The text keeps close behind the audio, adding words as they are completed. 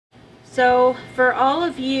So for all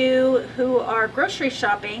of you who are grocery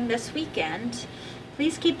shopping this weekend,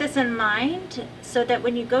 please keep this in mind so that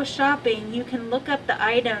when you go shopping, you can look up the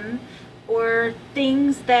item or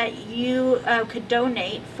things that you could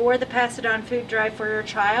donate for the Pass It On food drive for your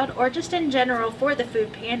child, or just in general for the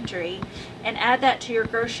food pantry, and add that to your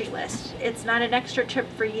grocery list. It's not an extra trip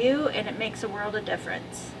for you, and it makes a world of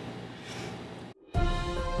difference.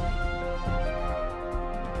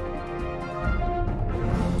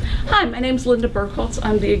 Hi, my name is Linda Bergholz.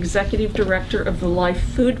 I'm the Executive Director of the Life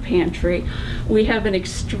Food Pantry. We have an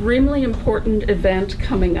extremely important event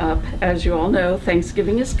coming up. As you all know,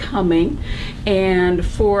 Thanksgiving is coming, and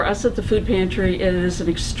for us at the Food Pantry, it is an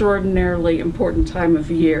extraordinarily important time of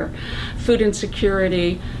year. Food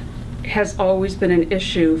insecurity has always been an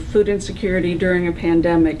issue. Food insecurity during a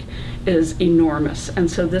pandemic is enormous, and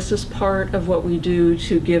so this is part of what we do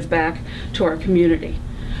to give back to our community.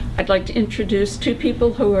 I'd like to introduce two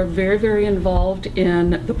people who are very, very involved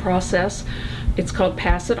in the process. It's called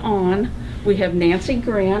Pass It On. We have Nancy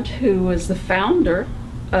Grant, who is the founder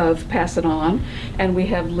of Pass It On, and we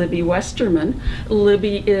have Libby Westerman.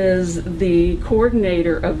 Libby is the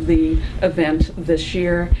coordinator of the event this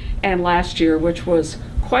year and last year, which was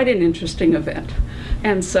quite an interesting event.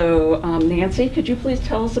 And so, Nancy, could you please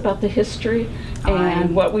tell us about the history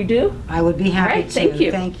and what we do? I would be happy to. Thank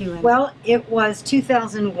you. Thank you. Well, it was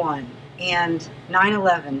 2001, and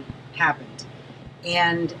 9/11 happened.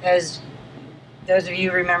 And as those of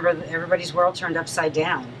you remember, everybody's world turned upside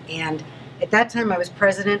down. And at that time, I was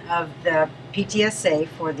president of the PTSA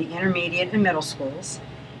for the intermediate and middle schools.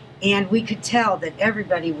 And we could tell that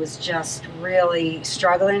everybody was just really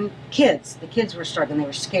struggling. The kids were struggling. They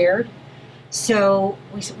were scared. So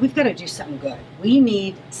we said, we've got to do something good. We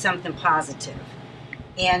need something positive.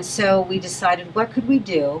 And so we decided, what could we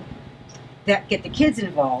do that get the kids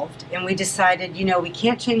involved? And we decided, you know, we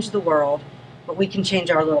can't change the world, but we can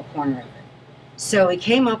change our little corner of it. So we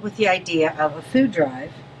came up with the idea of a food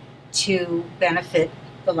drive to benefit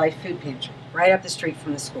the Life Food Pantry, right up the street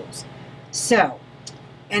from the schools. So,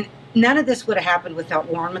 and none of this would have happened without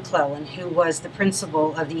Warren McClellan, who was the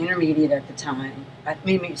principal of the intermediate at the time, at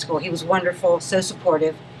intermediate school. He was wonderful, so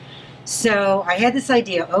supportive. So I had this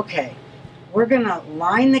idea, okay, we're going to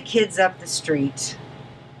line the kids up the street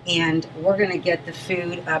and we're going to get the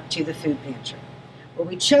food up to the food pantry. Well,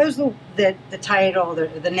 we chose the title,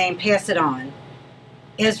 the name Pass It On,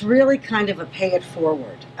 as really kind of a pay it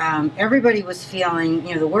forward. Everybody was feeling,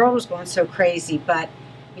 you know, the world was going so crazy, but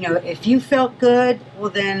you know, if you felt good, well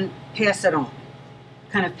then pass it on,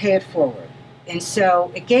 kind of pay it forward. And so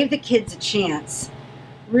it gave the kids a chance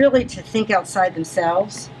really to think outside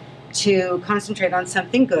themselves, to concentrate on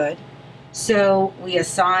something good. So we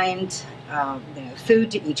assigned food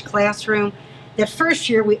to each classroom. That first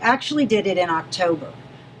year we actually did it in October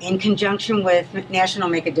in conjunction with National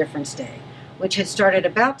Make a Difference Day, which had started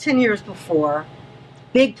about 10 years before,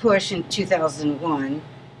 big push in 2001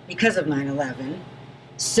 because of 9/11.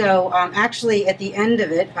 So actually at the end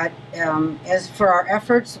of it, as for our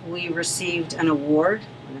efforts, we received an award,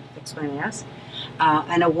 I'm going to fix my mask,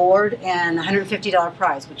 an award and a $150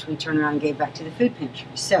 prize, which we turned around and gave back to the food pantry.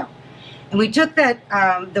 So, and we took that,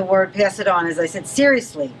 the word Pass It On, as I said,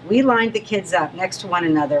 seriously. We lined the kids up next to one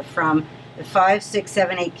another from the 5, 6,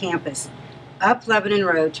 7, 8 campus, up Lebanon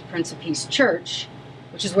Road to Prince of Peace Church,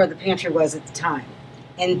 which is where the pantry was at the time.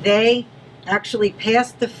 And they actually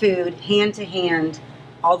passed the food hand to hand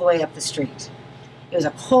all the way up the street. It was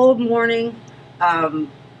a cold morning,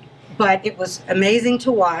 but it was amazing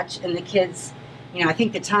to watch, and the kids, you know, I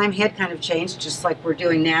think the time had kind of changed, just like we're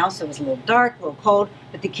doing now, so it was a little dark, a little cold,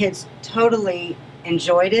 but the kids totally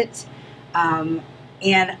enjoyed it.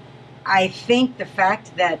 And I think the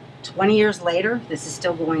fact that 20 years later, this is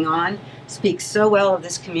still going on, speaks so well of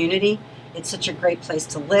this community. It's such a great place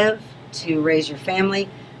to live, to raise your family,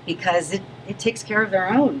 because it takes care of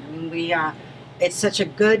their own. I mean, it's such a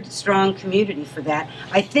good, strong community for that.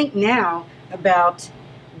 I think now about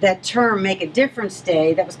that term, Make a Difference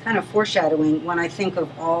Day, that was kind of foreshadowing when I think of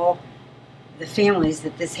all the families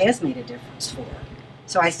that this has made a difference for.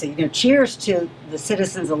 So I say, you know, cheers to the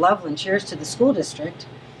citizens of Loveland, cheers to the school district,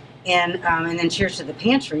 and then cheers to the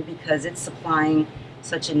pantry, because it's supplying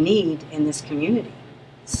such a need in this community.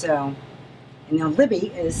 So, and now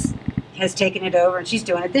Libby has taken it over, and she's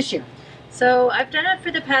doing it this year. So I've done it for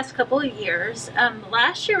the past couple of years.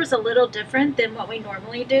 Last year was a little different than what we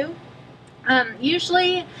normally do.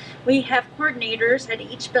 Usually we have coordinators at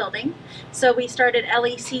each building. So we started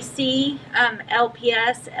LECC,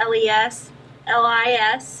 LPS, LES,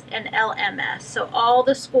 LIS, and LMS. So all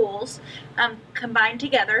the schools combined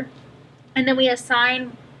together. And then we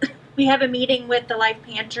assign we have a meeting with the Life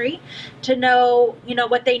Pantry to know,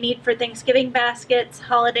 what they need for Thanksgiving baskets,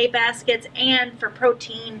 holiday baskets, and for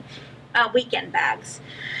protein weekend bags.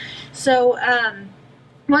 So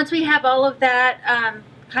once we have all of that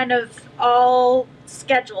kind of all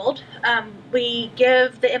scheduled, we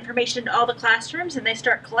give the information to all the classrooms and they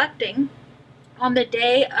start collecting. On the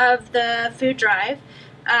day of the food drive,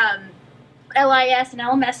 LIS and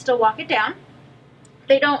LMS still walk it down.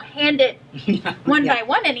 They don't hand it one by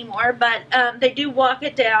one anymore, but they do walk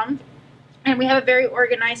it down, and we have a very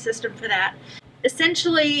organized system for that.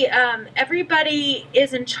 Essentially, everybody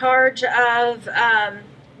is in charge of,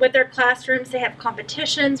 with their classrooms, they have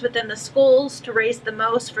competitions within the schools to raise the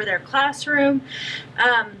most for their classroom.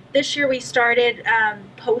 This year we started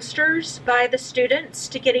posters by the students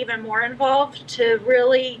to get even more involved, to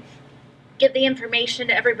really get the information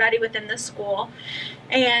to everybody within the school.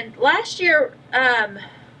 And last year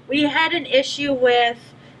we had an issue with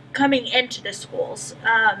coming into the schools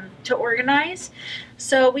to organize.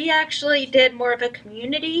 So we actually did more of a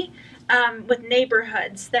community with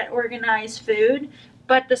neighborhoods that organize food,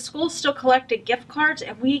 but the schools still collected gift cards,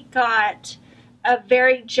 and we got a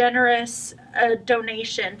very generous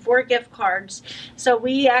donation for gift cards. So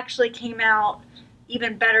we actually came out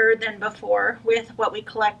even better than before with what we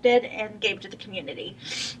collected and gave to the community.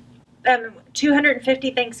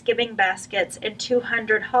 250 Thanksgiving baskets and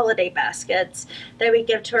 200 holiday baskets that we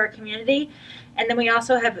give to our community. And then we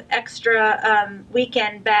also have extra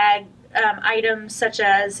weekend bag items such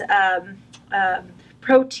as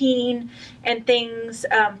protein and things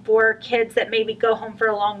for kids that maybe go home for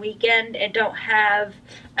a long weekend and don't have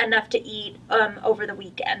enough to eat over the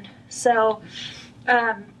weekend. So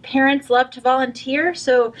parents love to volunteer,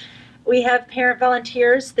 so we have parent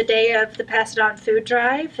volunteers the day of the Pass It On food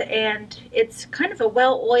drive, and it's kind of a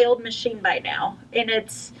well-oiled machine by now, and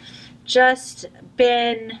it's just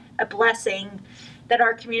been a blessing that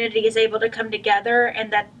our community is able to come together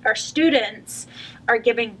and that our students are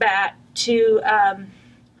giving back to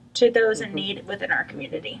those in need within our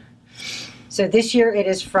community. So this year it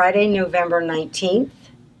is Friday, November 19th.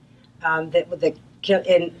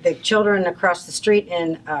 The children across the street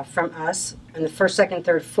and from us, and the first, second,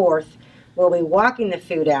 third, fourth, will be walking the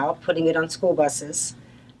food out, putting it on school buses,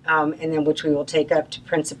 and then which we will take up to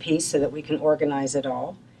Prince of Peace so that we can organize it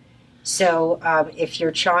all. So if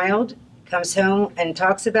your child comes home and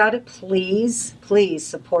talks about it, please, please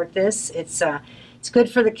support this. It's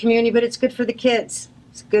good for the community, but it's good for the kids.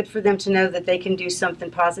 It's good for them to know that they can do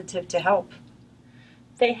something positive to help.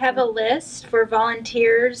 They have a list for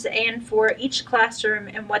volunteers and for each classroom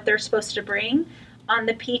and what they're supposed to bring on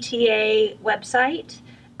the PTA website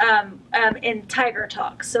in Tiger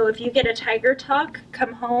Talk. So if you get a Tiger Talk,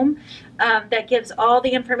 come home, that gives all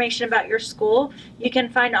the information about your school. You can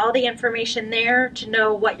find all the information there to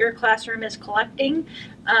know what your classroom is collecting,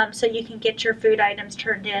 so you can get your food items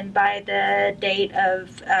turned in by the date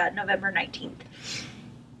of November 19th.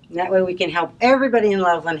 And that way we can help everybody in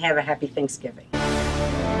Loveland have a happy Thanksgiving.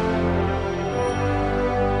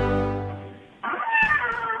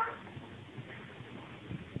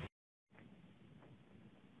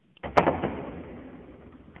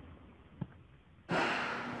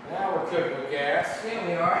 Now we're cooking with gas. Yeah,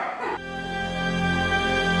 we are.